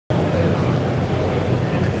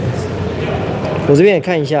我这边也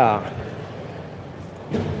看一下啊，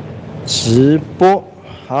直播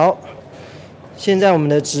好，现在我们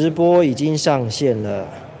的直播已经上线了。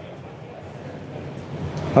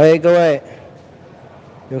喂，各位，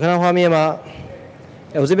有看到画面吗？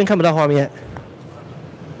我这边看不到画面。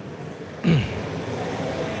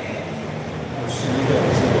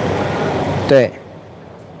对，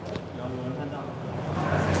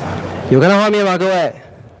有看到画面吗？各位，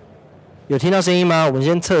有听到声音吗？我们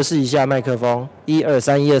先测试一下麦克风，1、2、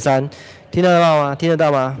3，1、2、3，听得到吗？听得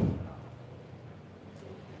到吗？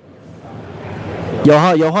有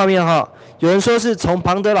哈，有画面哈。有人说是从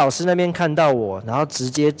庞德老师那边看到我，然后直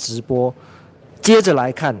接直播，接着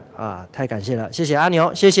来看啊，太感谢了，谢谢阿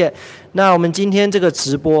牛，谢谢。那我们今天这个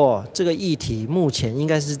直播这个议题，目前应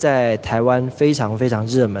该是在台湾非常非常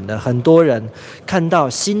热门的，很多人看到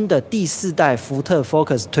新的第4代福特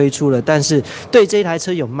Focus 推出了，但是对这台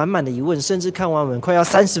车有满满的疑问，甚至看完我们快要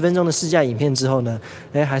30分钟的试驾影片之后呢，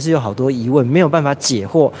还是有好多疑问没有办法解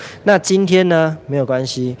惑。那今天呢，没有关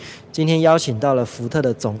系。今天邀请到了福特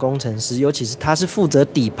的总工程师，尤其是他是负责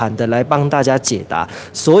底盘的，来帮大家解答。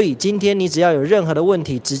所以今天你只要有任何的问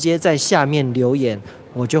题，直接在下面留言，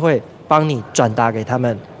我就会帮你转达给他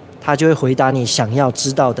们，他就会回答你想要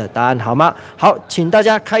知道的答案，好吗？好，请大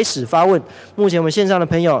家开始发问。目前我们线上的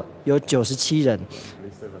朋友有97人，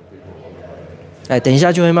等一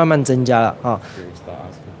下就会慢慢增加了啊。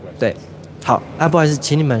对。好，不好意思，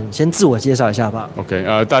请你们先自我介绍一下好不好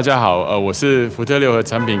 ？OK， 大家好，我是福特六合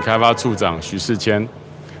产品开发处长许世谦。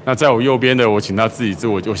那在我右边的，我请他自己自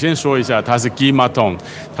我，我先说一下，他是 Guy Maton，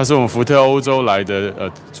 他是我们福特欧洲来的，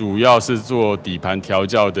主要是做底盘调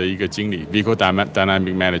教的一个经理 ，Vehicle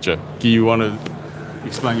Dynamic Manager。Guy，you want to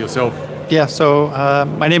explain yourself? Yeah, so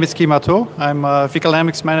my name is Guy Maton. I'm a Vehicle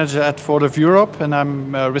Dynamics Manager at Ford of Europe, and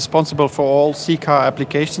I'm responsible for all C-Car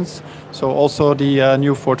applications. So also the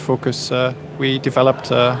new Ford Focus we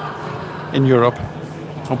developed in Europe.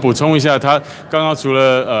 我补充一下，他刚刚除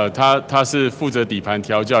了他是负责底盘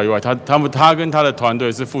调教以外，他跟他的团队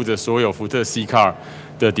是负责所有福特 C-Car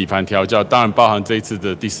的底盘调教，当然包含这一次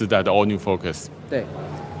的第4代的 All New Focus。对。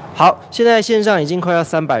好，现在线上已经快要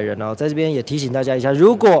300人了，在这边也提醒大家一下，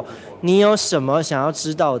如果你有什么想要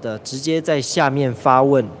知道的，直接在下面发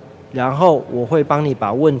问，然后我会帮你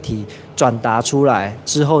把问题转达出来，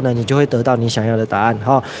之后呢，你就会得到你想要的答案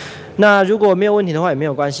哈。那如果没有问题的话也没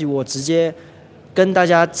有关系，我直接跟大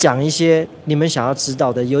家讲一些你们想要知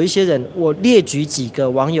道的。有一些人，我列举几个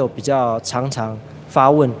网友比较常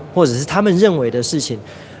发问，或者是他们认为的事情。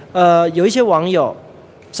有一些网友。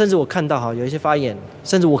甚至我看到有一些发言，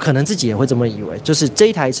甚至我可能自己也会这么以为，就是这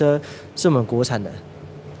一台车是我们国产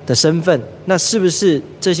的身份，那是不是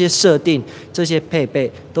这些设定、这些配备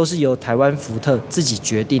都是由台湾福特自己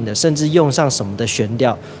决定的，甚至用上什么的悬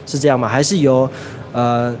吊，是这样吗？还是由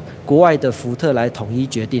国外的福特来统一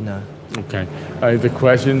决定呢？ Okay, the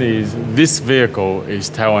question is, this vehicle is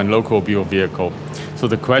Taiwan local built vehicle. So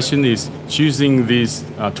the question is, choosing this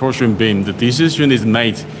torsion beam, the decision is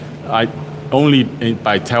made only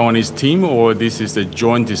by Taiwanese team, or this is a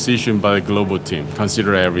joint decision by the global team?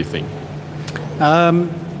 Consider everything.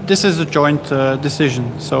 This is a joint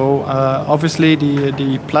decision. So obviously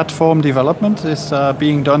the platform development is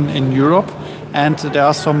being done in Europe, and there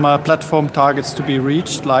are some platform targets to be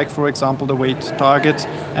reached, like for example the weight target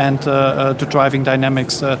and the driving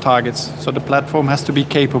dynamics targets. So the platform has to be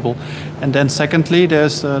capable. And then secondly,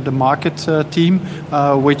 there's the market team,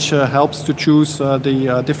 which helps to choose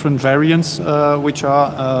the different variants, which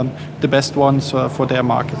are the best ones for their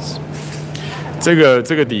markets. 这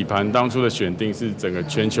个底盘当初的选定是整个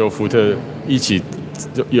全球福特一起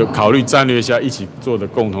有考虑战略下一起做的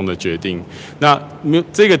共同的决定。那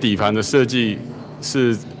这个底盘的设计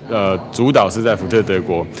是主导是在福特德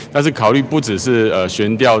国，但是考虑不只是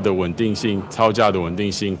悬吊的稳定性、超架的稳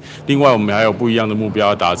定性，另外我们还有不一样的目标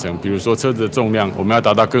要达成，比如说车子的重量，我们要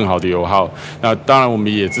达到更好的油耗。那当然我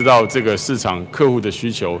们也知道这个市场客户的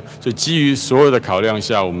需求，所以基于所有的考量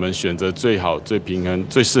下，我们选择最好、最平衡、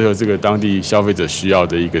最适合这个当地消费者需要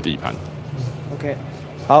的一个底盘。OK，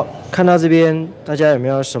 好，看到这边大家有没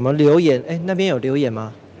有什么留言？那边有留言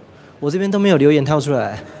吗？我这边都没有留言跳出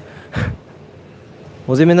来。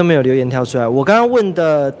我这边都没有留言跳出来。我刚刚问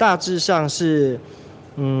的大致上是，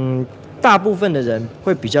大部分的人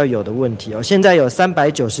会比较有的问题哦。现在有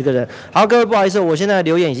390个人。好，各位不好意思，我现在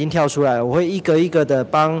留言已经跳出来了，我会一个一个的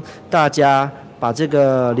帮大家把这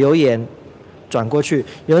个留言转过去。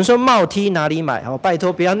有人说帽 T 哪里买？拜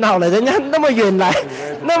托不要闹了，人家那么远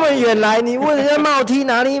来，你问人家帽 T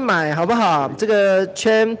哪里买，好不好？这个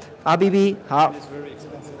圈 RBB 好，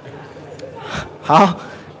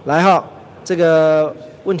来哈。这个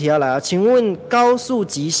问题要来啊，请问高速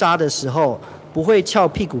急刹的时候，不会翘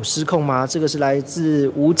屁股失控吗？这个是来自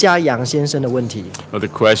吴家阳先生的问题。The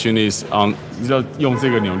question is on 要用这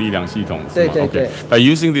个扭力梁系统。对对对。By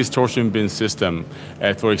using this torsion beam system,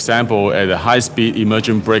 for example, at a high-speed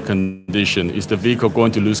emergent brake condition, is the vehicle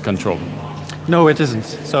going to lose control? No, it isn't.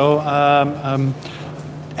 So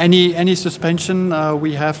any suspension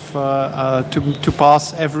we have to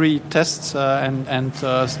pass every test and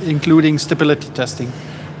including stability testing.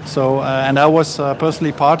 So and I was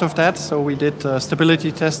personally part of that. So we did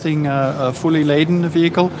stability testing, a fully laden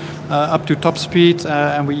vehicle up to top speed,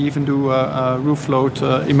 and we even do roof load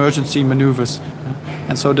emergency maneuvers.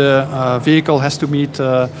 And so the vehicle has to meet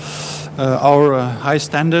our high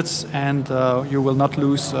standards, and you will not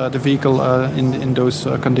lose the vehicle in those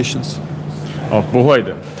conditions. 哦，不会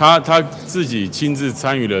的，他自己亲自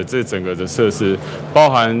参与了这整个的测试，包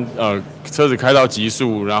含车子开到极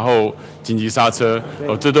速，然后紧急刹车，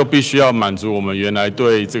这都必须要满足我们原来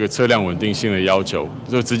对这个车辆稳定性的要求。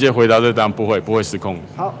就直接回答这当然不会失控。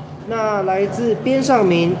好，那来自边上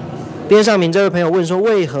明这位朋友问说，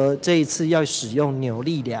为何这一次要使用扭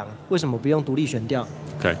力梁？为什么不用独立悬吊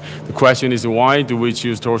Okay, the question is why do we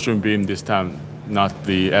choose torsion beam this time, not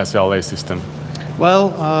the SLA system?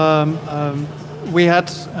 Well, we had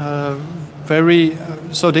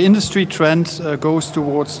so the industry trend goes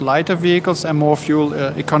towards lighter vehicles and more fuel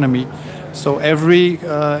economy. So every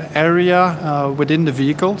area within the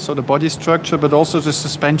vehicle, so the body structure, but also the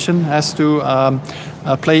suspension has to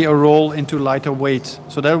play a role into lighter weight.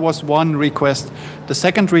 So that was one request. The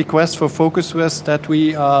second request for Focus was that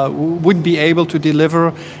we would be able to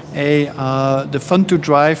deliver the fun to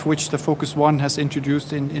drive which the Focus One has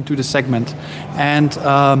introduced into the segment. And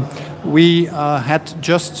we had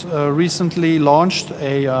just recently launched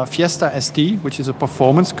a Fiesta ST, which is a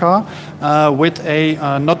performance car, with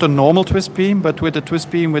not a normal twist beam, but with a twist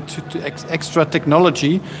beam with extra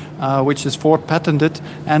technology, which is Ford patented,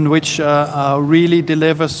 and which really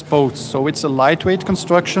delivers both. So it's a lightweight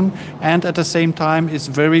construction, and at the same time is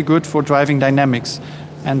very good for driving dynamics.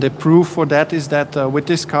 And the proof for that is that with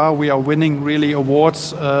this car we are winning really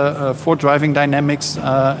awards for driving dynamics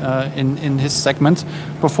in his segment,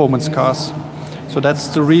 performance cars. So that's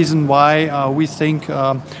the reason why we think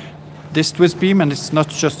this twist beam, and it's not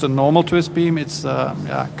just a normal twist beam, it's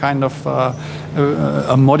kind of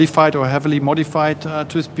a modified or heavily modified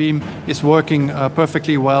twist beam, is working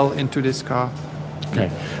perfectly well into this car. OK，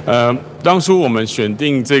 当初我们选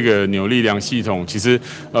定这个扭力梁系统，其实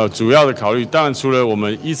主要的考虑，当然除了我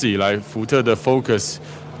们一直以来福特的 Focus，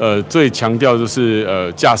最强调就是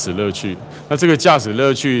驾驶乐趣。那这个驾驶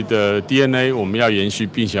乐趣的 DNA 我们要延续，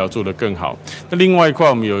并且要做得更好。那另外一块，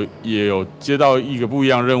我们也有接到一个不一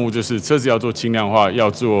样任务，就是车子要做轻量化，要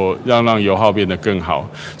让油耗变得更好。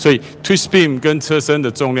所以 twist beam 跟车身的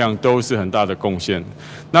重量都是很大的贡献。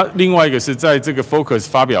那另外一个是在这个 Focus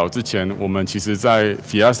发表之前，我们其实在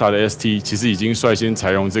Fiesta 的 ST 其实已经率先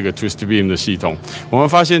采用这个 twist beam 的系统。我们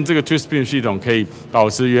发现这个 twist beam 系统可以保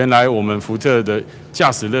持原来我们福特的驾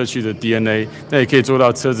驶乐趣的 DNA， 那也可以做到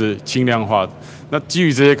车子轻量化。那基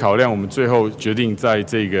于这些考量，我们最后决定在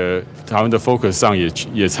这个台湾的 Focus 上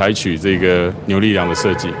也采取这个扭力梁的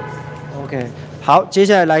设计。OK。好，接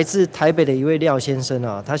下来来自台北的一位廖先生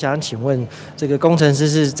啊，他想请问这个工程师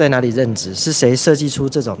是在哪里任职？是谁设计出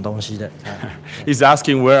这种东西的？ He's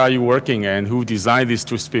asking where are you working and who designed this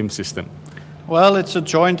twist beam system? Well, it's a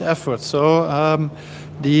joint effort. So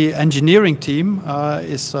the engineering team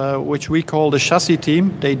is which we call the chassis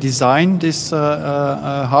team. They design this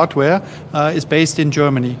hardware. Is based in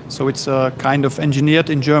Germany. So it's kind of engineered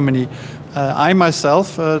in Germany. I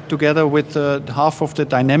myself, together with half of the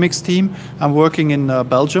dynamics team, I'm working in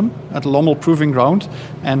Belgium at Lommel Proving Ground.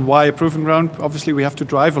 And why a proving ground? Obviously, we have to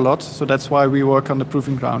drive a lot, so that's why we work on the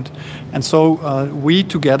proving ground. And so we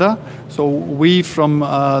together, so we from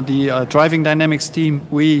the driving dynamics team,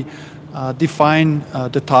 we define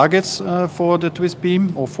the targets for the twist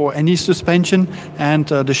beam or for any suspension, and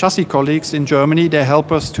the chassis colleagues in Germany, they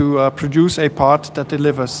help us to produce a part that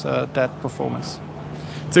delivers that performance.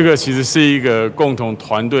 这个其实是一个共同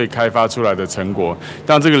团队开发出来的成果，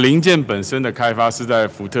但这个零件本身的开发是在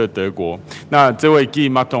福特德国。那这位 Guy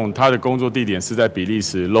Maton 他的工作地点是在比利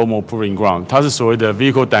时 Lommel Proving Ground， 他是所谓的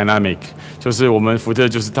Vehicle Dynamic， 就是我们福特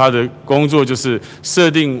就是他的工作就是设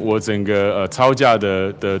定我整个超驾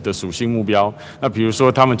的属性目标。那比如说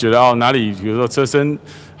他们觉得哪里，比如说车身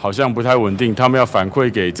好像不太稳定，他们要反馈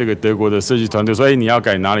给这个德国的设计团队说，你要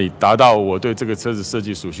改哪里，达到我对这个车子设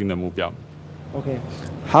计属性的目标。OK，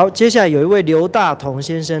 好，接下来有一位刘大同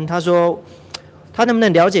先生，他说他能不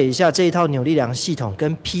能了解一下这一套扭力梁系统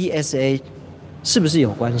跟 PSA 是不是有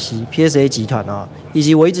关系 ？PSA 集团啊，以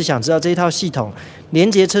及我一直想知道这一套系统连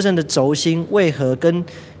接车身的轴心为何跟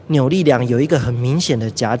扭力梁有一个很明显的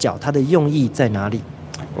夹角，它的用意在哪里？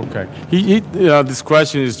 Okay. This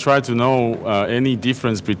question is trying to know any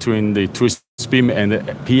difference between the twist beam and the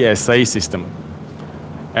PSA system.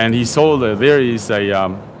 And he saw that there is a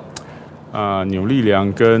扭力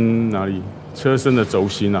梁跟哪里车身的轴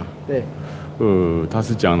心啊？对。他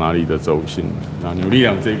是讲哪里的轴心？扭力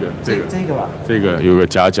梁这个吧？这个有个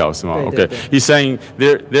夹角是吗 ？Okay. He's saying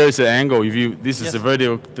there is an angle. If you this is the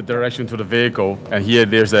vertical direction to the vehicle, and here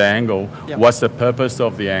there's an angle. What's the purpose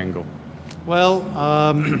of the angle? Well,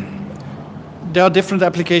 there are different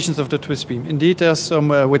applications of the twist beam. Indeed, there's some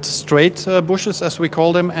with straight bushes, as we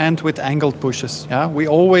call them, and with angled bushes. Yeah, we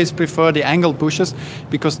always prefer the angled bushes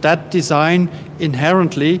because that design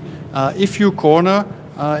inherently, if you corner,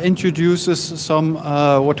 introduces some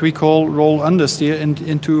what we call roll understeer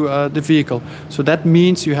into the vehicle. So that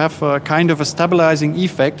means you have a kind of a stabilizing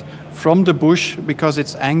effect from the bush because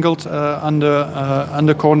it's angled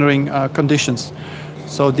under cornering conditions.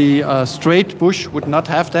 So the straight bush would not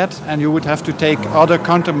have that, and you would have to take other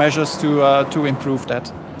countermeasures to improve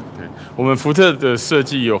that. 我们福特的设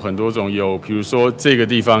计有很多种，有比如说这个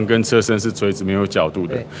地方跟车身是垂直没有角度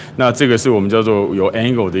的，那这个是我们叫做有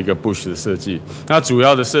angle 的一个 bush 的设计。那主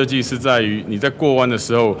要的设计是在于你在过弯的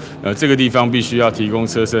时候，这个地方必须要提供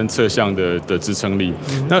车身侧向的支撑力。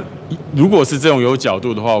那如果是这种有角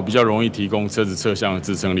度的话，我比较容易提供车子侧向的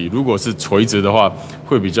支撑力；如果是垂直的话，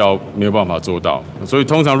会比较没有办法做到。所以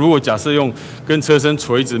通常如果假设用跟车身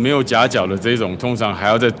垂直没有夹角的这种，通常还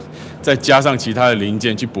要再加上其他的零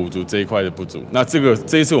件去补足这一块的不足。那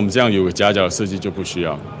这一次我们这样有个夹角的设计就不需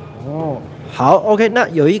要。哦，好 ，OK。那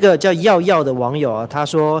有一个叫耀的网友啊，他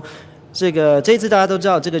说这一次大家都知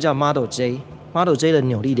道这个叫 Model J。Model J 的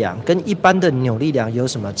扭力梁跟一般的扭力梁有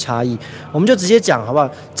什么差异？我们就直接讲好不好？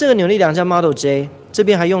这个扭力梁叫 Model J， 这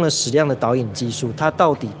边还用了矢量的导引技术，它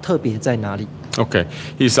到底特别在哪里 ？Okay,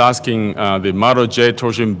 he's asking the Model J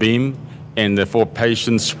torsion beam and the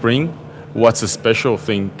 4-patient spring. What's a special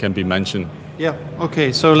thing can be mentioned? Yeah.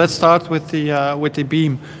 Okay. So let's start with the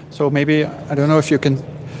beam. So maybe I don't know if you can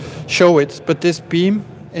show it, but this beam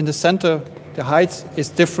in the center, the height is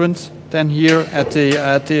different than here at the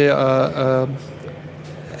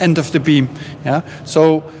end of the beam. Yeah.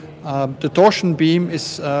 So the torsion beam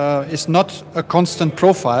is not a constant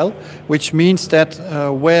profile, which means that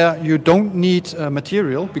where you don't need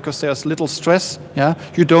material because there's little stress, yeah,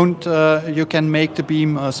 you can make the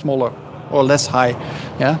beam smaller or less high.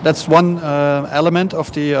 Yeah, that's one element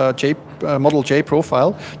of the Model J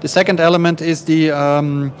profile. The second element is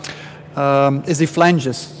the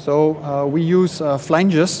flanges. So we use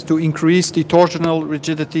flanges to increase the torsional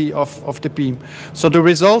rigidity of the beam. So the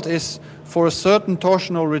result is for a certain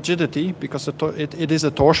torsional rigidity, because it is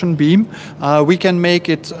a torsion beam, we can make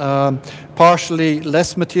it partially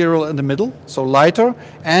less material in the middle, so lighter,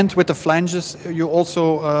 and with the flanges you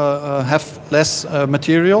also have less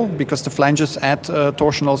material because the flanges add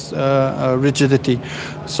torsional rigidity.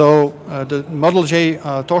 So the Model J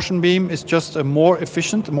torsion beam is just a more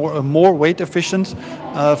efficient, more weight efficient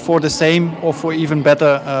for the same or for even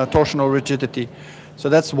better torsional rigidity. So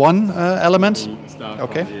that's one element.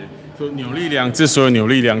 Okay. 扭力梁之所以扭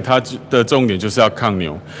力梁，它的重点就是要抗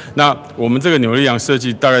扭。那我们这个扭力梁设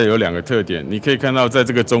计大概有2个特点，你可以看到在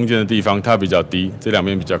这个中间的地方它比较低，这两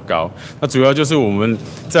边比较高。那主要就是我们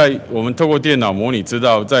透过电脑模拟知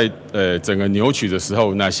道在整个扭曲的时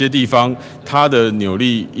候，哪些地方它的扭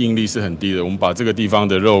力应力是很低的，我们把这个地方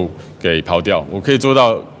的肉给刨掉，我可以做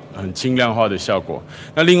到很轻量化的效果。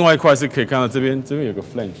那另外一块是可以看到这边有个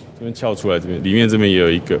flange， 这边翘出来，这边里面这边也有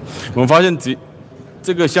一个，我们发现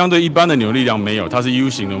这个相对一般的扭力梁没有，它是 U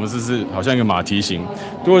型的，我们是好像一个马蹄形。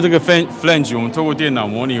通过这个 flange， 我们透过电脑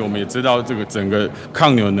模拟，我们也知道这个整个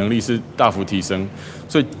抗扭能力是大幅提升。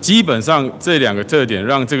所以基本上这2个特点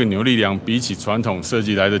让这个扭力梁比起传统设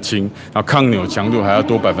计来得轻，然后抗扭强度还要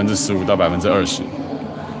多15%到20%。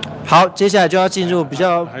好，接下来就要进入比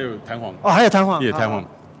较还有弹簧哦，还有弹簧，也弹簧。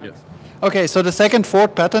Okay, so the second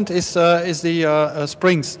Ford patent is the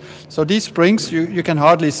springs. So these springs, you can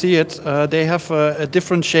hardly see it. They have a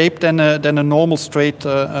different shape than a normal straight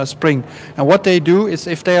spring. And what they do is,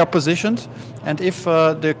 if they are positioned, and if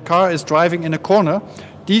the car is driving in a corner,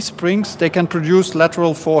 these springs they can produce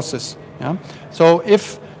lateral forces. Yeah? So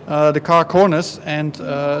if the car corners and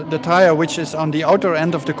the tire which is on the outer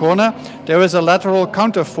end of the corner, there is a lateral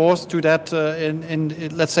counter force to that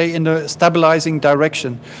let's say in the stabilizing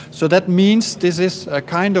direction. So that means this is a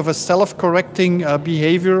kind of a self-correcting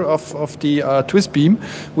behavior of the twist beam,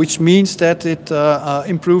 which means that it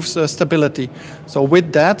improves stability. So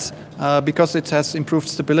with that, because it has improved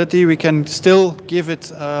stability, we can still give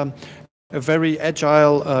it a very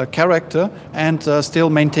agile character and still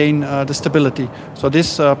maintain the stability. So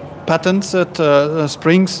these patented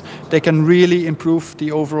springs, they can really improve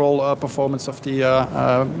the overall performance of the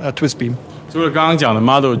twist beam. 除了刚刚讲的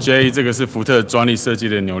Model J 这个是福特专利设计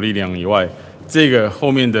的扭力梁以外，这个后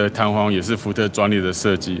面的弹簧也是福特专利的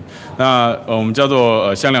设计。那我们叫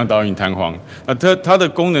做矢量导引弹簧。那它的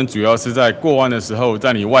功能主要是在过弯的时候，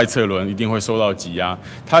在你外侧轮一定会受到挤压。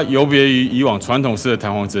它有别于以往传统式的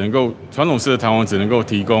弹簧只能够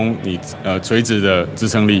提供你垂直的支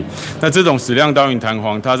撑力。那这种矢量导引弹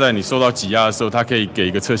簧，它在你受到挤压的时候，它可以给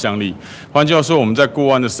一个侧向力。换句话说，我们在过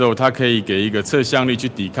弯的时候，它可以给一个侧向力去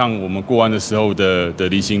抵抗我们过弯的时候的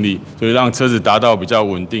离心力，所以让车子达到比较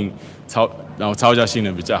稳定然后超驾性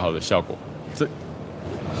能比较好的效果。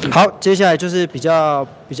好，接下来就是比较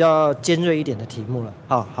尖锐一点的题目了，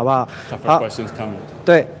好不好？好，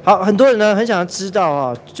对，好，很多人呢很想要知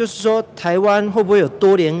道就是说台湾会不会有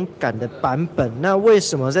多连杆的版本？那为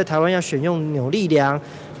什么在台湾要选用扭力梁，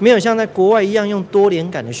没有像在国外一样用多连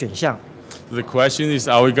杆的选项？ The question is,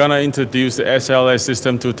 are we gonna introduce the SLA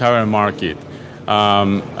system to Taiwan market?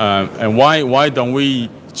 And why don't we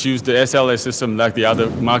choose the SLA system like the other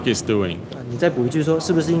markets doing? 你再补一句说，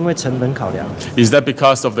是不是因为成本考量 Is that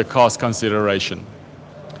because of the cost consideration?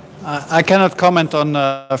 I cannot comment on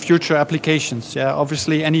future applications. Yeah,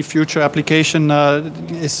 obviously, any future application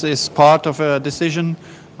is part of a decision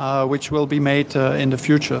which will be made in the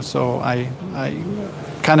future. So I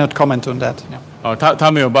cannot comment on that. Yeah. 他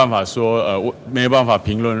没有办法说没有办法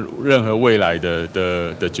评论任何未来的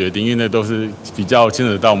决定，因为那都是比较牵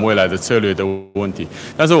扯到我们未来的策略的问题。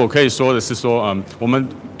但是我可以说的是说，我们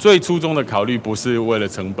最初衷的考虑不是为了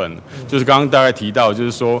成本，就是刚刚大概提到，就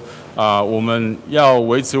是说我们要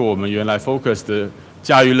维持我们原来 Focus 的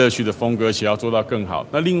驾驭乐趣的风格，而且要做到更好。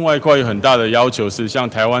那另外一块有很大的要求是，像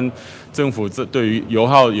台湾政府对于油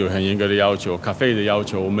耗有很严格的要求，咖啡的要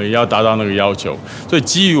求，我们也要达到那个要求。所以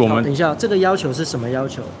基于我们，等一下，这个要求是什么要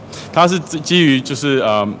求？它是基于就是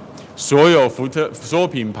所有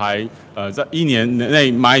品牌在1年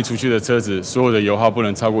内卖出去的车子，所有的油耗不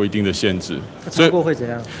能超过一定的限制。超过会怎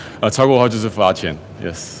样？超过的话就是罚钱。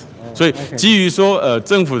Yes。所以基于说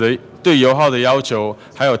政府的对油耗的要求，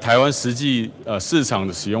还有台湾实际市场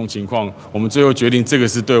的使用情况，我们最后决定这个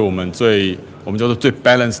是对我们叫做最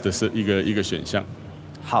balanced 的是一个选项。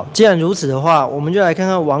好，既然如此的话，我们就来看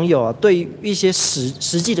看网友对于一些实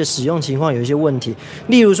际的使用情况有一些问题，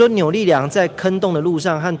例如说扭力梁在坑洞的路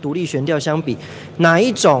上和独立悬吊相比，哪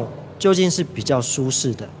一种究竟是比较舒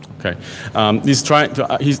适的？Okay,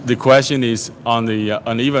 the question is on the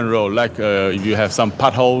uneven road, like if you have some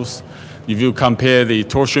potholes, if you compare the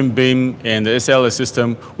torsion beam and the SLA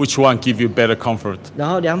system, which one give you better comfort? 然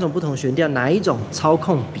后两种不同悬吊，哪一种操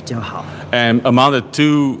控比较好 And among the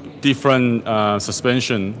two different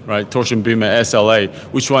suspension, right, torsion beam and SLA,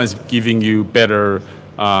 which one is giving you better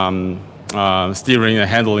steering and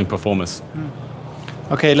handling performance?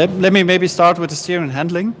 Okay, let me maybe start with the steering and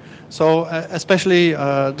handling. So especially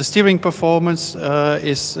the steering performance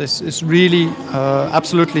is really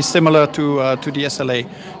absolutely similar to the SLA.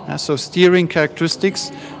 So steering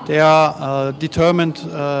characteristics, they are determined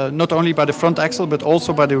not only by the front axle but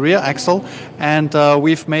also by the rear axle, and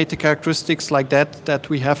we've made the characteristics like that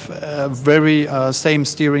we have very same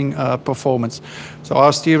steering performance. So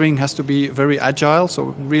our steering has to be very agile,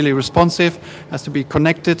 so really responsive, has to be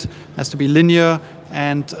connected, has to be linear,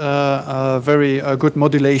 and very good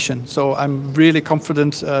modulation. So I'm really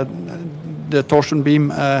confident the torsion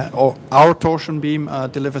beam or our torsion beam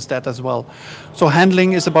delivers that as well. So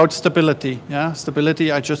handling is about stability. Yeah, stability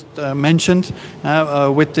I just mentioned.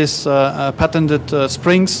 With this patented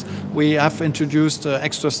springs, we have introduced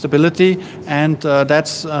extra stability, and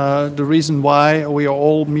that's the reason why we are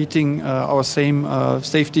all meeting our same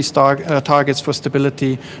safety targets for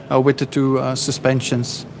stability with the two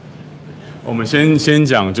suspensions. 我们先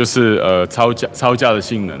讲就是超驾的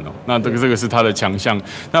性能哦，那这个是它的强项。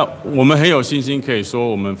那我们很有信心可以说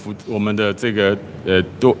我们的这个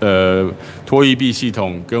拖曳臂系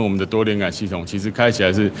统跟我们的多连杆系统其实开起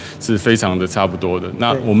来是非常的差不多的。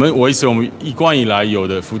那我们维持我们一贯以来有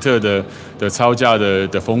的福特的超驾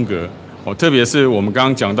的风格哦，特别是我们刚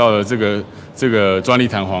刚讲到的这个专利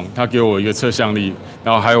弹簧，它给我一个侧向力，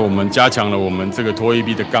然后还有我们加强了我们这个拖曳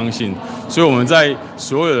臂的刚性，所以我们在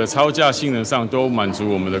所有的超驾性能上都满足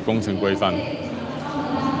我们的工程规范。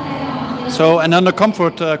So, and on the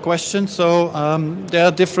comfort question, so there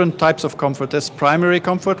are different types of comfort. There's primary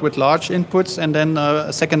comfort with large inputs, and then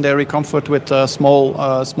secondary comfort with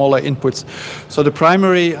smaller inputs. So the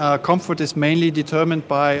primary comfort is mainly determined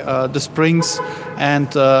by the springs and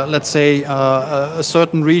let's say a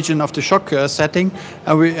certain region of the shock setting,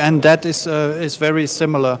 and that is very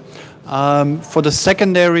similar. For the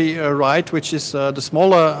secondary ride, which is the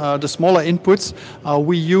smaller inputs,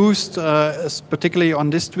 we used, particularly on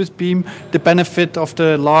this twist beam, the benefit of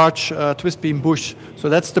the large twist beam bush. So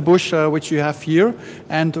that's the bush which you have here,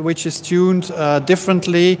 and which is tuned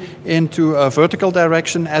differently into a vertical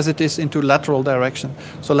direction as it is into lateral direction.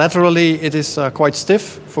 So laterally it is quite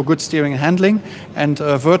stiff for good steering and handling, and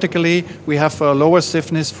vertically we have a lower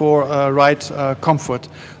stiffness for ride comfort.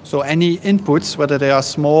 So any inputs, whether they are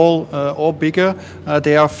small or bigger,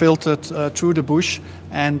 they are filtered through the bush,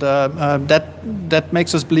 and that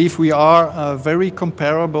makes us believe we are very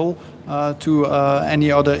comparable to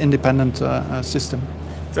any other independent system.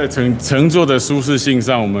 在乘坐的舒适性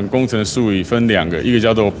上，我们工程术语分两个，一个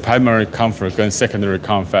叫做 primary comfort 跟 secondary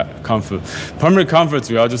comfort。primary comfort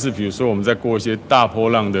主要就是比如说我们在过一些大波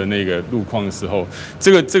浪的那个路况的时候，这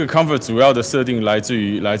个 comfort 主要的设定来自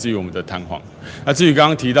于我们的弹簧。那至于刚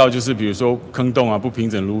刚提到就是比如说坑洞啊、不平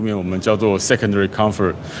整路面，我们叫做 secondary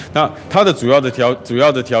comfort。那它的主要的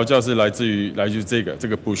调教是来自于这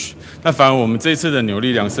个 bush。那反而我们这次的扭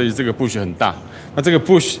力梁设计这个 bush 很大，那这个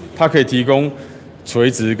bush 它可以提供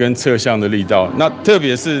垂直跟侧向的力道，那特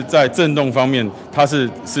别是在震动方面，它是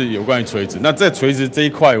有关于垂直。那在垂直这一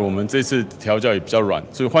块，我们这次调教也比较软，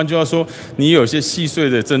所以换句话说，你有些细碎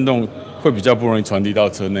的震动会比较不容易传递到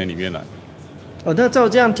车内里面来。哦，那照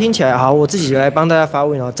这样听起来，好，我自己来帮大家发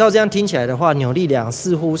问哦。照这样听起来的话，扭力梁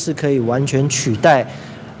似乎是可以完全取代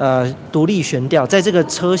独立悬吊在这个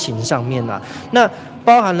车型上面啦。那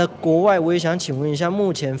包含了国外，我也想请问一下，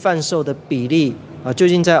目前贩售的比例。究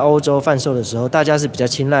竟在欧洲贩售的时候，大家是比较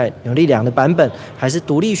青睐扭力梁的版本，还是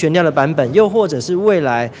独立悬吊的版本？又或者是未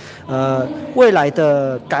来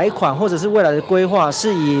的改款，或者是未来的规划，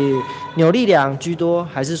是以扭力梁居多，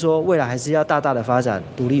还是说未来还是要大大的发展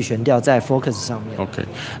独立悬吊在 Focus 上面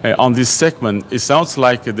 ？Okay, on this segment, it sounds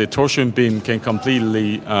like the torsion beam can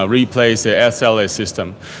completely replace the SLA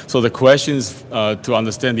system. So the questions to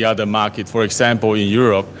understand the other market, for example, in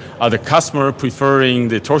Europe, are the customer preferring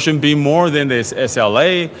the torsion beam more than the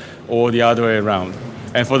SLA, or the other way around?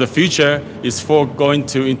 And for the future, is Ford going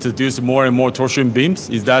to introduce more and more torsion beams?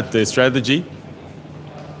 Is that the strategy?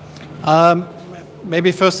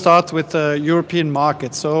 Maybe first start with the European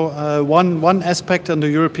market. So one aspect on the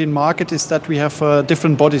European market is that we have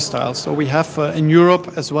different body styles. So we have in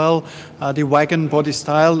Europe as well the wagon body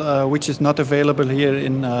style, which is not available here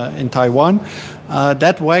in Taiwan.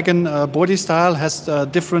 That wagon body style has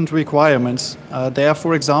different requirements. There,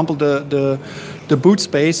 for example, the boot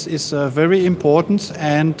space is very important,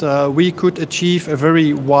 and we could achieve a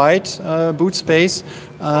very wide boot space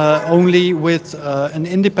only with an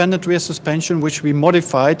independent rear suspension, which we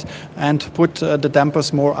modified and put the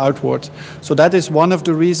dampers more outward. So that is one of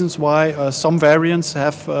the reasons why some variants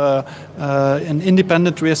have an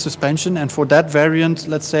independent rear suspension, and for that variant,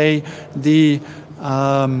 let's say the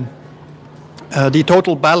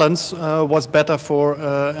total balance was better for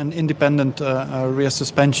an independent rear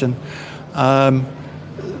suspension.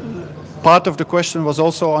 Part of the question was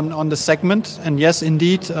also on the segment, and yes,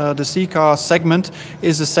 indeed, the C-car segment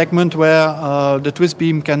is a segment where the twist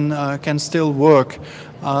beam can still work.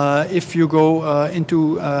 If you go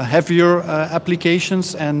into heavier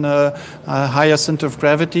applications and higher center of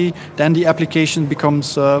gravity, then the application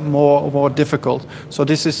becomes more difficult. So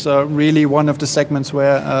this is really one of the segments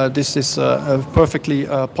where this is perfectly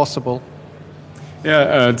possible.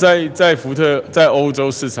 在福特在欧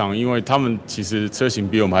洲市场，因为他们其实车型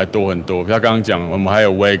比我们还多很多。他刚刚讲，我们还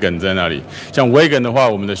有 wagon 在那里。像 wagon 的话，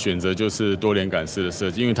我们的选择就是多连杆式的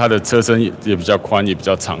设计，因为它的车身也比较宽，也比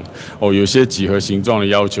较长。有些几何形状的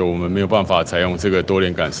要求，我们没有办法采用这个多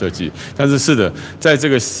连杆设计。但是是的，在这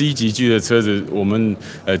个 C 级距的车子，我们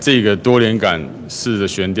这个多连杆式的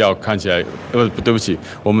悬吊看起来，对不起，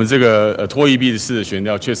我们这个拖曳臂式的悬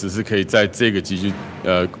吊确实是可以在这个级距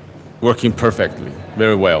working perfectly,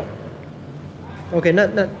 very well. OK， 那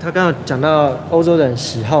他刚刚讲到欧洲人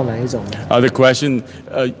喜好哪一种呢？The question,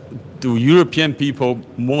 do European people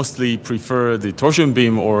mostly prefer the torsion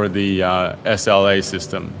beam or the SLA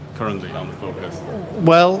system currently on the Focus?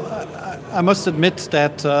 Well, I must admit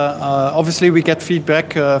that obviously we get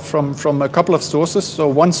feedback from a couple of sources. So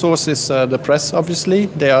one source is the press, obviously.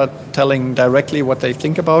 They are telling directly what they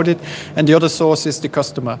think about it. And the other source is the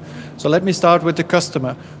customer. So let me start with the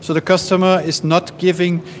customer. So the customer is not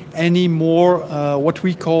giving any more what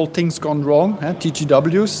we call things gone wrong,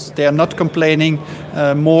 TGWs. They are not complaining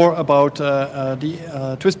more about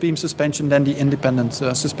the twist beam suspension than the independent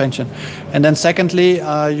suspension. And then secondly,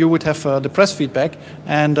 you would have the press feedback.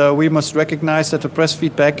 And we must recognize that the press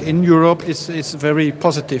feedback in Europe is very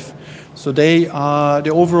positive. So the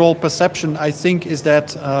overall perception, I think, is that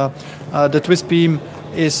the twist beam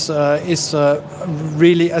is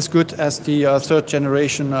really as good as the third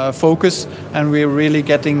generation Focus, and we're really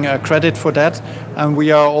getting credit for that. And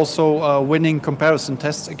we are also winning comparison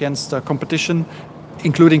tests against competition,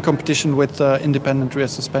 including competition with independent rear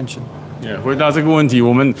suspension. 回答这个问题，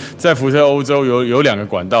我们在福特欧洲有2个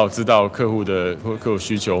管道知道客户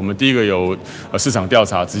需求。我们第一个有市场调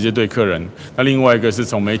查，直接对客人；那另外一个是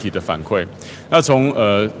从媒体的反馈。那从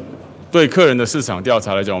对客人的市场调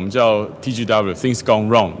查来讲，我们叫 TGW Things Gone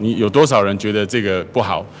Wrong。你有多少人觉得这个不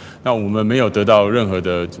好？那我们没有得到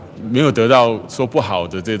说不好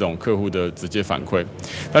的这种客户的直接反馈。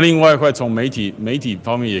那另外一块从媒体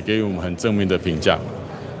方面也给予我们很正面的评价。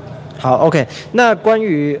好 ，OK。那关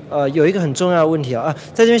于有一个很重要的问题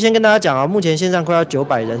在这边先跟大家讲目前线上快要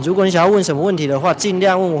900人，如果你想要问什么问题的话，尽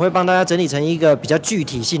量问，我会帮大家整理成一个比较具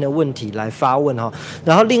体性的问题来发问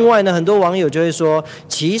然后另外呢，很多网友就会说，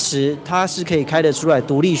其实他是可以开得出来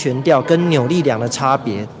独立悬吊跟扭力梁的差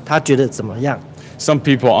别，他觉得怎么样？Some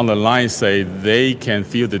people on the line say they can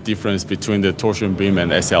feel the difference between the torsion beam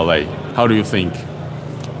and SLA. How do you think?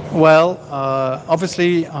 Well,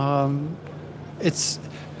 obviously, it's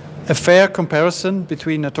a fair comparison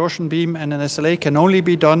between a torsion beam and an SLA can only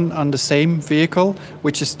be done on the same vehicle,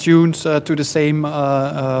 which is tuned to the same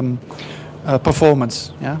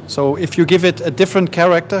performance. Yeah. So if you give it a different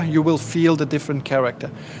character, you will feel the different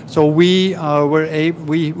character. So we have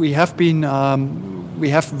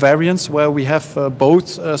variants where we have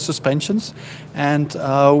both suspensions and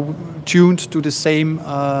tuned to the same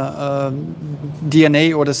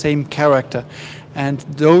DNA or the same character. And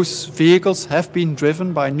those vehicles have been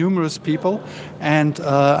driven by numerous people, and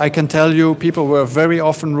I can tell you people were very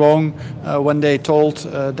often wrong when they told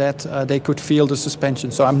that they could feel the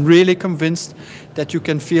suspension. So I'm really convinced that you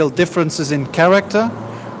can feel differences in character,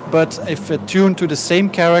 but if tuned to the same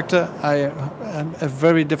character, it's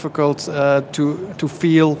very difficult to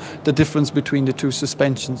feel the difference between the two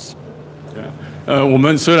suspensions. 我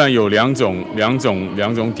们虽然有两种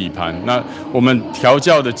底盘，那我们调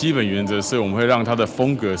教的基本原则是，我们会让它的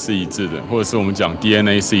风格是一致的，或者是我们讲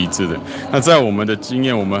DNA 是一致的。那在我们的经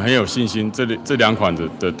验，我们很有信心，这两款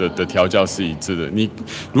的调教是一致的。你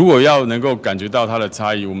如果要能够感觉到它的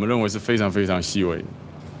差异，我们认为是非常非常细微的。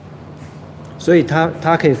所以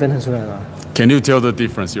它可以分得出来吗 ？Can you tell the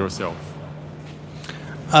difference yourself?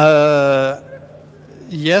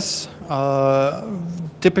 Yes.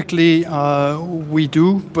 Typically, we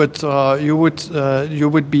do, but you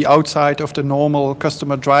would be outside of the normal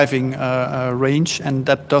customer driving range, and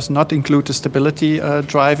that does not include the stability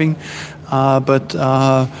driving. But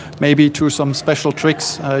maybe through some special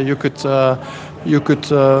tricks, you could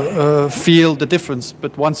feel the difference.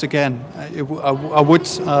 But once again, I would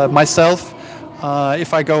myself.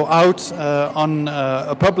 If I go out on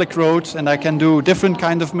a public road and I can do different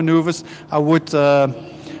kind of maneuvers, I would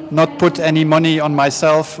not put any money on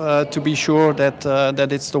myself to be sure that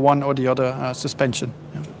it's the one or the other suspension.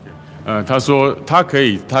 他说他可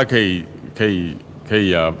以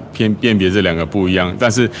辨别这两个不一样，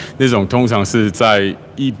但是那种通常是在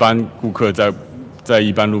一般顾客在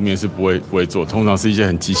一般路面是不会做，通常是一些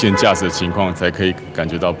很极限驾驶的情况才可以感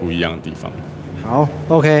觉到不一样的地方。好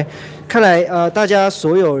 ，OK， 看来大家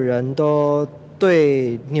所有人都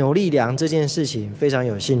对扭力梁这件事情非常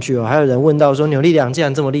有兴趣还有人问到说，扭力梁既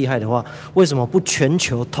然这么厉害的话，为什么不全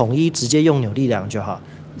球统一直接用扭力梁就好？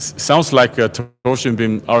 Sounds like a torsion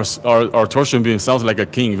beam. Our torsion beam sounds like a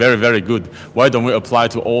king. Very, very good. Why don't we apply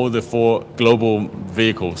to all the 4 global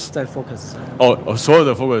vehicles? 在 Focus 上。所有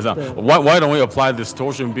的 Focus 上。Why don't we apply this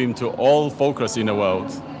torsion beam to all Focus in the world?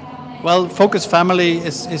 Well, Focus family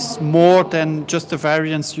is more than just the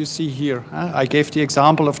variants you see here. I gave the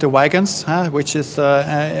example of the wagons, which is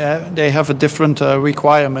they have a different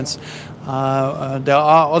requirements. There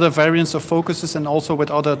are other variants of Focuses and also with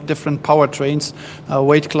other different powertrains,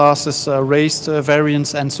 weight classes, raised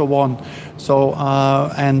variants, and so on. So,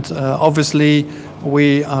 obviously,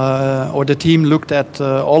 we or the team looked at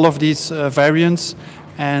all of these variants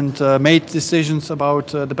and made decisions about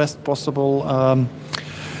the best possible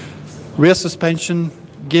rear suspension,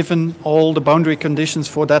 given all the boundary conditions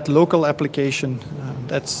for that local application.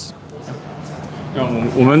 That's 那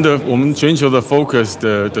我们全球的 Focus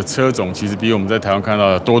的车种其实比我们在台湾看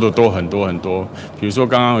到的多得多很多很多。比如说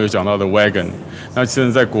刚刚有讲到的 Wagon， 那甚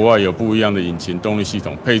至在国外有不一样的引擎动力系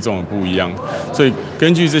统，配重也不一样。所以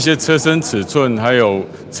根据这些车身尺寸，还有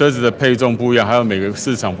车子的配重不一样，还有每个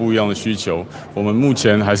市场不一样的需求，我们目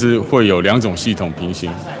前还是会有2种系统平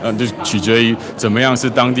行，就取决于怎么样是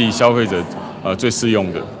当地消费者最适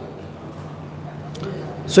用的。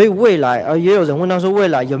所以未来也有人问到说，未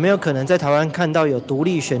来有没有可能在台湾看到有独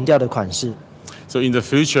立悬吊的款式 ？So in the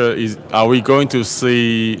future, are we going to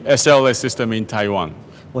see SLS system in Taiwan?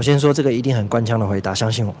 我先说这个一定很官腔的回答，相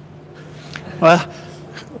信我。Well,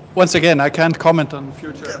 once again, I can't comment on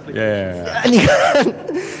future applications. Yeah. 你看，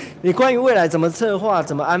你关于未来怎么策划、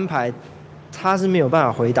怎么安排，他是没有办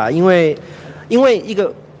法回答，因为一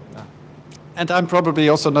个。And I'm probably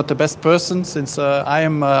also not the best person since I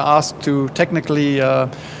am asked to technically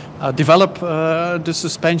develop the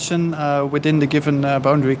suspension within the given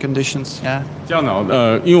boundary conditions. Yeah. 这样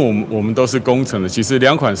呢，因为我们都是工程的，其实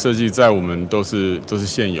2款设计在我们都是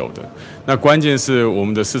现有的。那关键是我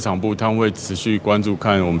们的市场部他们会持续关注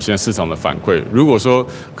看我们现在市场的反馈。如果说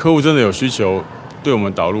客户真的有需求，对我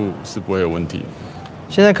们导入是不会有问题。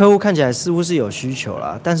现在客户看起来似乎是有需求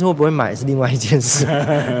啦，但是会不会买是另外一件事。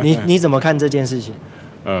你怎么看这件事情？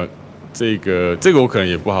这个我可能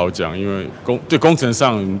也不好讲，因为对工程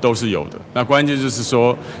上都是有的。那关键就是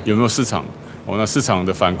说有没有市场那市场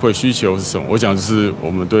的反馈需求是什么？我讲就是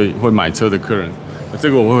我们对会买车的客人，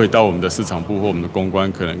这个我会回到我们的市场部或我们的公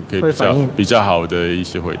关，可能可以比较好的一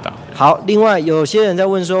些回答。好，另外有些人在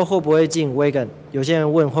问说会不会进 Wagon， 有些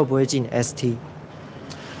人问会不会进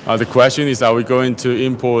ST。The question is, are we going to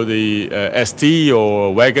import the ST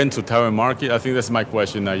or Wagon to Taiwan market? I think that's my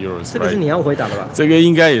question, not yours. 这个是你要回答的吧？这个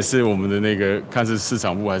应该也是我们的那个，看是市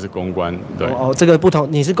场部还是公关。对。这个不同，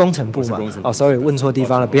你是工程部嘛？工程。sorry， 问错地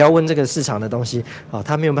方了，不要问这个市场的东西。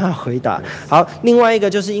他没有办法回答。好，另外一个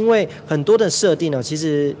就是因为很多的设定其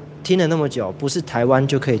实听了那么久，不是台湾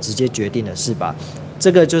就可以直接决定的，是吧？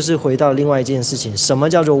这个就是回到另外一件事情，什么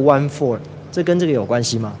叫做 one for？ 这跟这个有关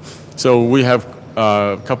系吗 ？So we have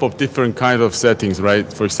a couple of different kinds of settings, right?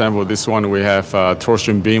 For example, this one we have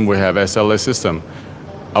torsion beam, we have SLS system.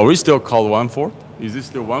 Are we still called 1/4? Is this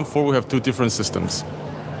still 1/4? We have 2 different systems.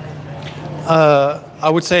 I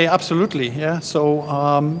would say absolutely, yeah. So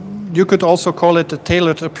you could also call it a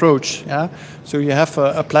tailored approach, yeah. So you have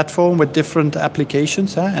a platform with different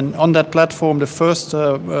applications, and on that platform, the first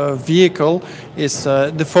vehicle is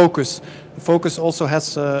the Focus. Focus also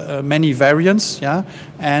has many variants, yeah,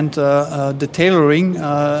 and the tailoring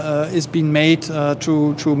is being made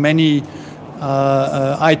through many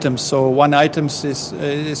items. So one item is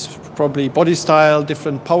probably body style,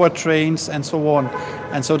 different powertrains, and so on.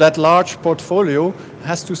 And so that large portfolio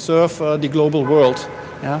has to serve the global world,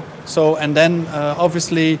 yeah. So and then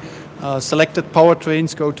obviously. Selected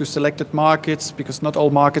powertrains go to selected markets because not all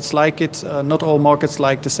markets like it, not all markets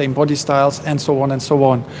like the same body styles, and so on and so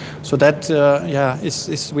on. So that,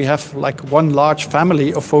 is we have like one large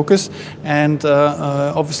family of Focus, and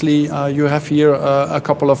obviously you have here a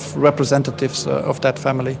couple of representatives of that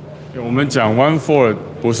family. 我们讲 1/4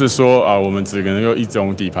不是说我们只能用一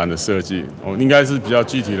种底盘的设计，应该是比较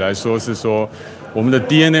具体来说是说我们的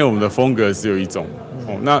DNA， 我们的风格只有一种。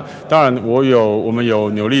那当然，我们有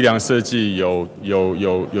扭力梁设计，有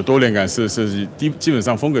多连杆式的设计，基本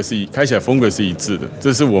上风格开起来风格是一致的，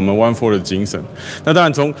这是我们 1/4的精神。那当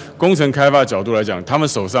然，从工程开发角度来讲，他们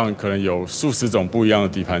手上可能有数十种不一样的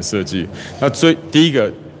底盘设计。那第一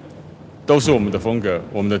个都是我们的风格，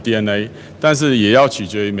我们的 DNA， 但是也要取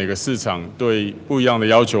决于每个市场对不一样的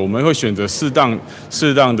要求，我们会选择适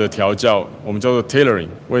当的调教，我们叫做 tailoring，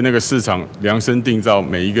 为那个市场量身定造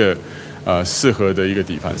每一个。适合的一个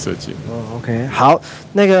底盘设计。OK， 好，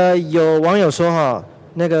那个有网友说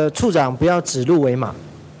那个处长不要指鹿为马，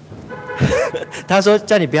他说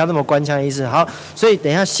叫你不要那么官腔的意思。好，所以等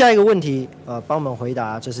一下下一个问题，帮我们回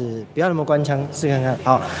答，就是不要那么官腔，试看看。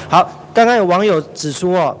好，刚刚有网友指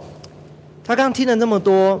出他刚刚听了那么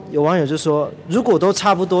多，有网友就说，如果都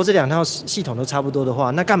差不多，这2套系统都差不多的话，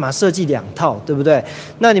那干嘛设计2套，对不对？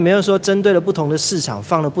那你们又说针对了不同的市场，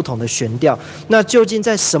放了不同的悬吊，那究竟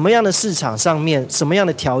在什么样的市场上面，什么样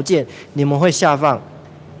的条件，你们会下放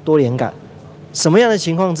多连杆？什么样的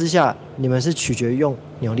情况之下，你们是取决用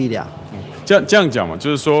扭力梁？这样讲嘛，就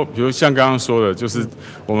是说，比如像刚刚说的，就是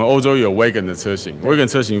我们欧洲有 Wagon 的车型 ，Wagon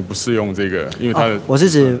车型不适用这个，因为它的我是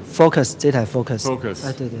指 Focus 这台 Focus。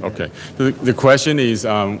对。Okay. The question is,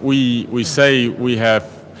 we say we have.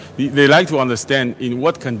 They like to understand in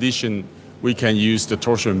what condition we can use the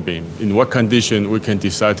torsion beam? In what condition we can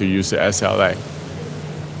decide to use the SLA?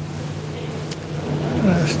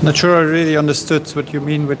 Not sure I really understood what you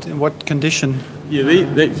mean with in what condition.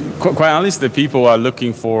 Yeah, quite honestly, the people are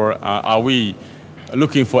looking for, are we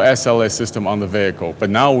looking for SLA system on the vehicle? But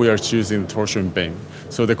now we are choosing the torsion beam.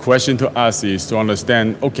 So the question to us is to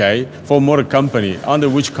understand, okay, for a motor company, under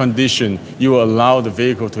which condition you will allow the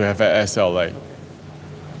vehicle to have a SLA?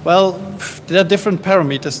 Well, there are different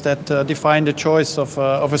parameters that define the choice of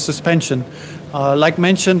a suspension. Like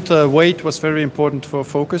mentioned, weight was very important for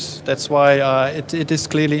Focus. That's why it is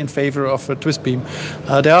clearly in favor of a twist beam.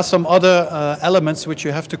 There are some other elements which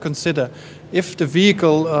you have to consider. If the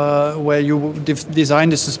vehicle where you design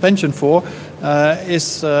the suspension for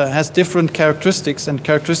has different characteristics, and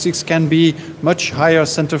characteristics can be much higher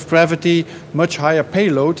center of gravity, much higher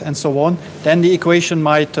payload, and so on, then the equation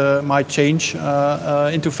might change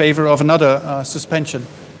into favor of another suspension.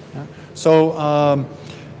 Yeah. So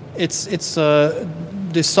it's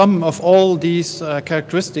the sum of all these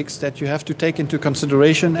characteristics that you have to take into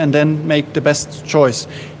consideration and then make the best choice.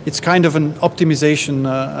 It's kind of an optimization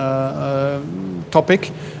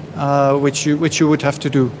topic which you would have to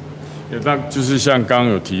do. 那就是像刚刚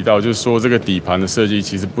有提到，就是说这个底盘的设计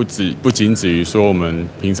其实不仅止于说我们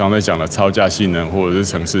平常在讲的超驾性能或者是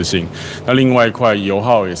城市性，那另外一块油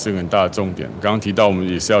耗也是很大的重点。刚刚提到我们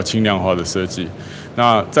也是要轻量化的设计。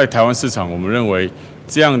那在台湾市场，我们认为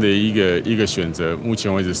这样的一个选择，目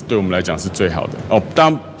前为止对我们来讲是最好的。哦，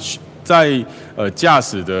当在驾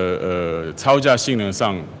驶的超驾性能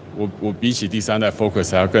上。我比起第3代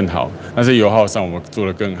Focus 还要更好，但是油耗上我们做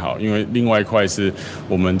得更好，因为另外一块是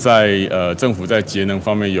我们在政府在节能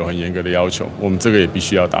方面有很严格的要求，我们这个也必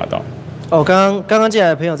须要达到。哦，刚刚进来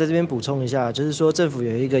的朋友在这边补充一下，就是说政府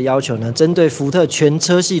有一个要求呢，针对福特全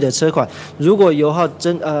车系的车款，如果油耗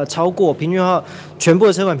超过平均耗，全部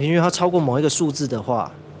的车款平均耗超过某一个数字的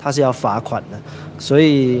话，它是要罚款的。所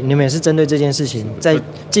以你们也是针对这件事情，在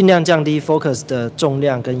尽量降低 Focus 的重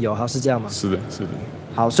量跟油耗，是这样吗？是的，是的。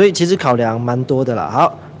好，所以其实考量蛮多的啦。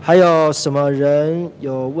好，还有什么人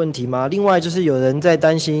有问题吗？另外就是有人在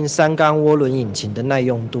担心3缸涡轮引擎的耐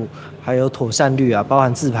用度，还有妥善率啊，包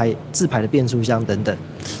含自排的变速箱等等。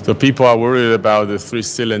So people are worried about the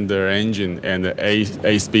 3-cylinder engine and the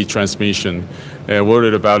 8-speed transmission. They're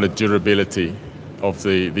worried about the durability of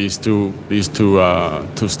these two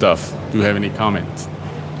stuff. Do you have any comment?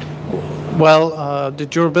 Well, the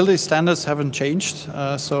durability standards haven't changed.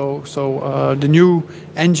 So the new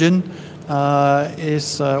engine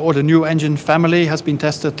or the new engine family has been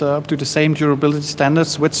tested up to the same durability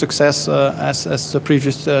standards with success as the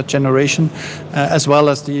previous generation, as well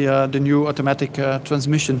as the new automatic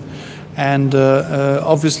transmission. And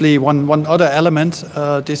obviously, one other element,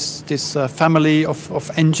 this family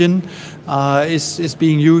of engine is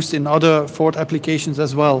being used in other Ford applications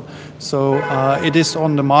as well. So it is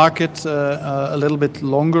on the market a little bit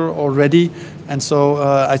longer already, and so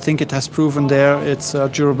I think it has proven there its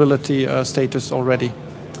durability status already.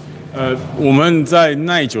 我们在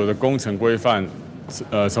耐久的工程规范。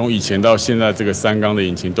从以前到现在，这个3缸的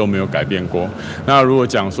引擎都没有改变过。那如果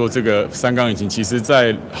讲说这个3缸引擎，其实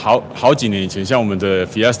在好几年以前，像我们的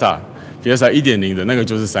Fiesta 1.0的那个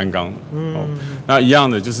就是3缸。那一样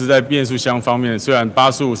的，就是在变速箱方面，虽然8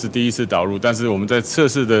速是第一次导入，但是我们在测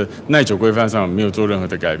试的耐久规范上没有做任何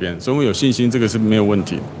的改变，所以我们有信心这个是没有问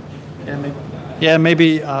题。Yeah,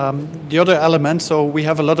 maybe the other element. So we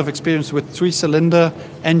have a lot of experience with 3-cylinder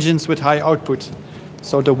engines with high output.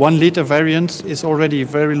 So the 1-liter variant is already a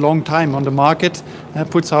very long time on the market,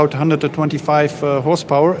 puts out 125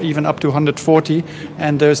 horsepower, even up to 140,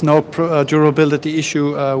 and there's no durability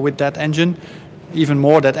issue with that engine. Even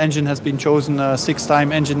more, that engine has been chosen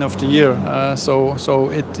 6-time engine of the year. So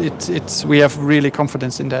we have really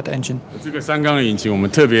confidence in that engine. 这个3缸的引擎，我们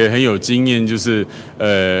特别很有经验，就是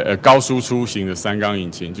高输出型的3缸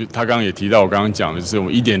引擎。就他刚刚也提到，我刚刚讲的就是我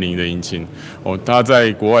们1.0的引擎。哦，它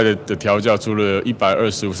在国外的调教出了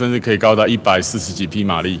125，甚至可以高达140几匹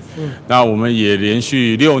马力。那我们也连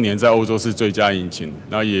续6年在欧洲是最佳引擎，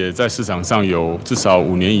那也在市场上有至少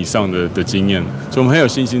5年以上的经验，所以我们很有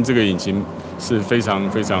信心这个引擎。是非常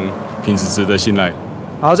非常品质值得信赖。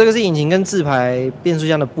好，这个是引擎跟自排变速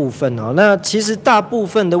箱的部分哦。那其实大部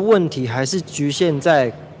分的问题还是局限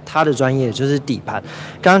在他的专业，就是底盘。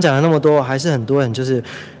刚刚讲了那么多，还是很多人就是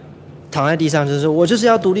躺在地上，就是说我就是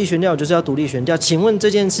要独立悬吊，我就是要独立悬吊。请问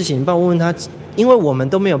这件事情，帮我问问他，因为我们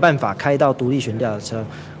都没有办法开到独立悬吊的车，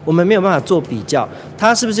我们没有办法做比较。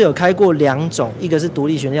他是不是有开过2种，一个是独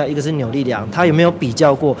立悬吊，一个是扭力梁？他有没有比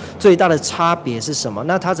较过最大的差别是什么？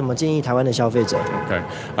那他怎么建议台湾的消费者 Okay.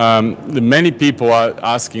 Many people are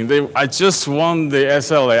asking, I just want the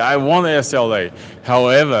SLA. I want the SLA.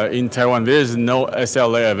 However, in Taiwan, there is no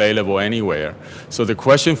SLA available anywhere. So the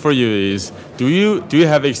question for you is, do you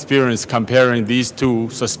have experience comparing these two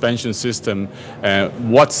suspension systems?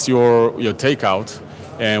 What's your takeout?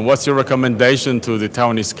 And what's your recommendation to the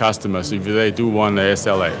Taiwanese customers if they do want the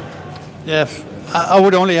SLA? Yeah, I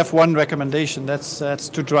would only have one recommendation. That's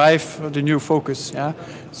to drive the new Focus. Yeah.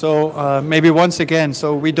 So maybe once again,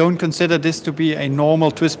 so we don't consider this to be a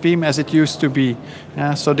normal twist beam as it used to be.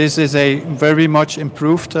 Yeah. So this is a very much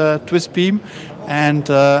improved twist beam, and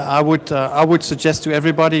I would suggest to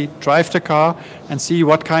everybody drive the car and see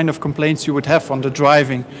what kind of complaints you would have on the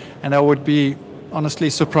driving, and I would be honestly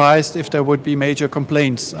surprised if there would be major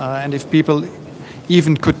complaints and if people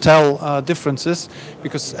even could tell differences,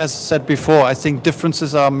 because as I said before, I think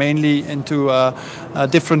differences are mainly into a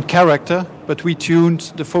different character, but we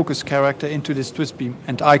tuned the Focus character into this twist beam,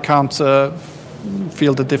 and I can't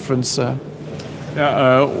feel the difference.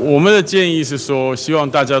 我们的建议是说，希望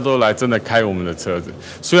大家都来真的开我们的车子。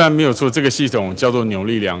虽然没有错，这个系统叫做扭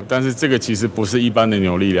力梁，但是这个其实不是一般的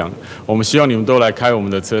扭力梁。我们希望你们都来开我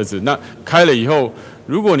们的车子。那开了以后，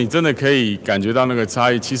如果你真的可以感觉到那个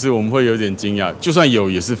差异，其实我们会有点惊讶。就算有，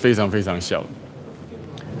也是非常非常小的。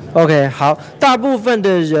OK， 好，大部分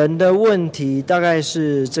的人的问题大概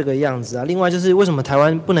是这个样子啊。另外就是为什么台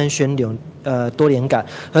湾不能选多连杆？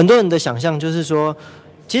很多人的想象就是说，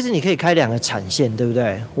其实你可以开2个产线，对不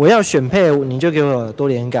对？我要选配，你就给我多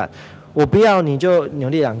连杆；我不要，你就扭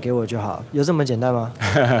力梁给我就好。有这么简单吗？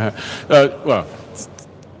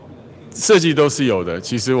设计都是有的，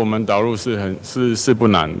其实我们导入是不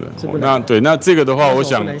难的。那这个的话，我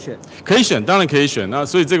想可以选，当然可以选。那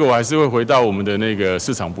所以这个我还是会回到我们的那个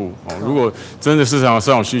市场部。如果真的市场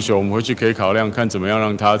有需求，我们回去可以考量看怎么样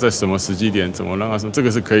让它在什么时机点，怎么让它这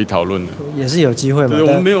个是可以讨论的。也是有机会嘛。对，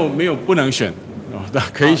我们没有不能选。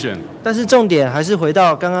可以选，但是重点还是回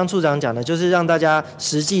到刚刚处长讲的，就是让大家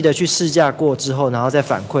实际的去试驾过之后，然后再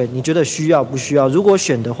反馈，你觉得需要不需要？如果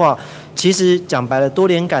选的话，其实讲白了，多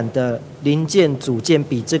连杆的零件组件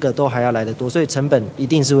比这个都还要来得多，所以成本一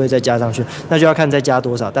定是会再加上去，那就要看再加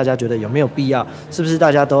多少，大家觉得有没有必要，是不是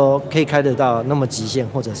大家都可以开得到那么极限，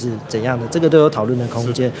或者是怎样的，这个都有讨论的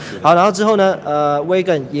空间。好，然后之后呢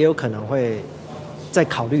，Wagon 也有可能会在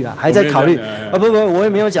考虑啊，还在考虑啊，不，我也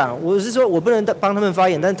没有讲，我是说我不能帮他们发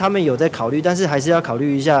言，但是他们有在考虑，但是还是要考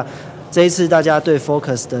虑一下这一次大家对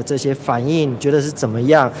Focus 的这些反应，觉得是怎么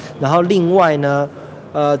样。然后另外呢，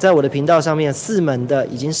在我的频道上面4门的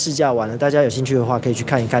已经试驾完了，大家有兴趣的话可以去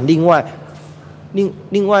看一看。另外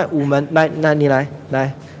5门，来你来，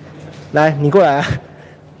你过来啊，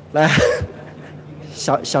来，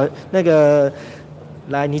小那个，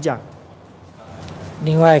来你讲。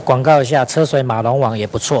另外广告一下，车水马龙网也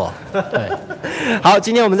不错。对，好，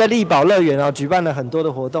今天我们在力宝乐园举办了很多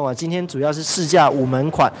的活动啊。今天主要是试驾5门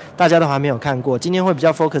款，大家都还没有看过。今天会比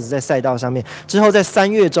较 focus 在赛道上面，之后在3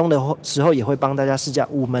月中的时候也会帮大家试驾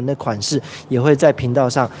5门的款式，也会在频道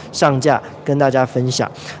上上架跟大家分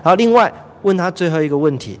享。好，另外问他最后一个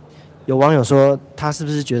问题，有网友说他是不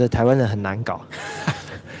是觉得台湾人很难搞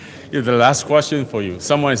？Yeah, the last question for you.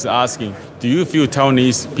 Someone is asking, do you feel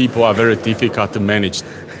Taiwanese people are very difficult to manage?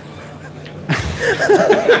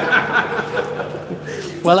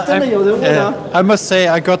 Well, I must say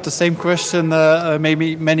I got the same question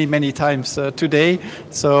maybe many times today.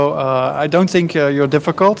 So I don't think you're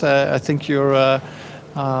difficult. I think you're,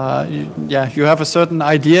 you have a certain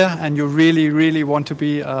idea and you really want to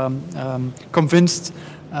be convinced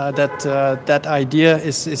that idea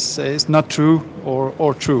is not true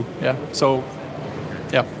or true. Yeah. So,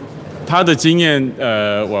 yeah. 他的经验，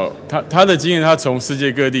他的经验，他从世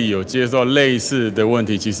界各地有接受类似的问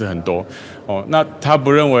题，其实很多。那他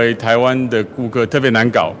不认为台湾的顾客特别难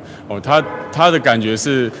搞。他的感觉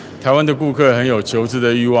是台湾的顾客很有求知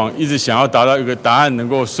的欲望，一直想要达到一个答案能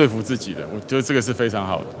够说服自己的。我觉得这个是非常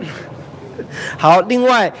好的。好，另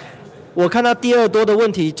外我看到第2多的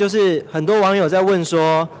问题就是很多网友在问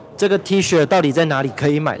说，这个 T 恤到底在哪里可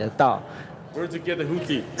以买得到？ Where to get the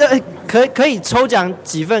hoodie？ 可以抽奖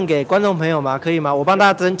几份给观众朋友吗？可以吗？我帮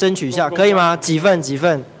大家争取一下，可以吗？几份？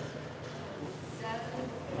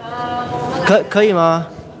可以吗？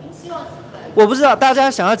我不知道大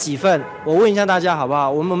家想要几份，我问一下大家好不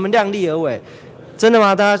好？我们量力而为。真的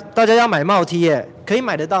吗？大家要买帽 T 耶，可以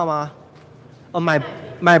买得到吗？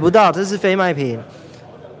买不到，这是非卖品。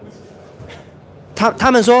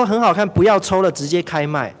他们说很好看，不要抽了，直接开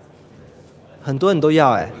卖。很多人都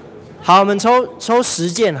要哎。好，我们抽10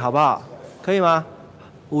件，好不好？可以吗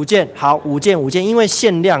？5件，好，5件，因为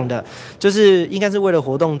限量的，就是应该是为了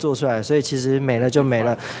活动做出来的，所以其实没了就没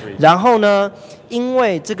了。然后呢，因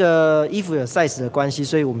为这个衣服有 size 的关系，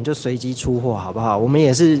所以我们就随机出货，好不好？我们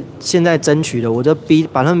也是现在争取的，我就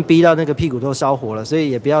把他们逼到那个屁股都烧火了，所以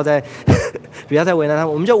也不要再不要再为难他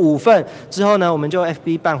们，我们就5份，之后呢，我们就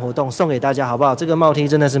FB 办活动送给大家，好不好？这个帽 T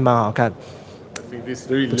真的是蛮好看，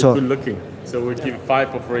不错。So we give 5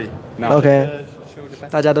 for free. OK，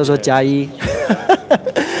 大家都说加1。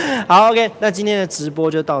好 ，OK， 那今天的直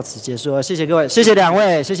播就到此结束了，谢谢各位，谢谢两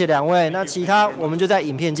位，谢谢两位。那其他我们就在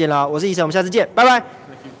影片见啦，我是奕晨，我们下次见，拜拜。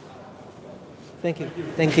Thank you,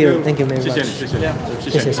 thank you, thank you, 谢谢你，谢谢你，谢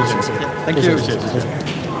谢，谢谢，谢谢， Thank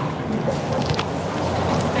you.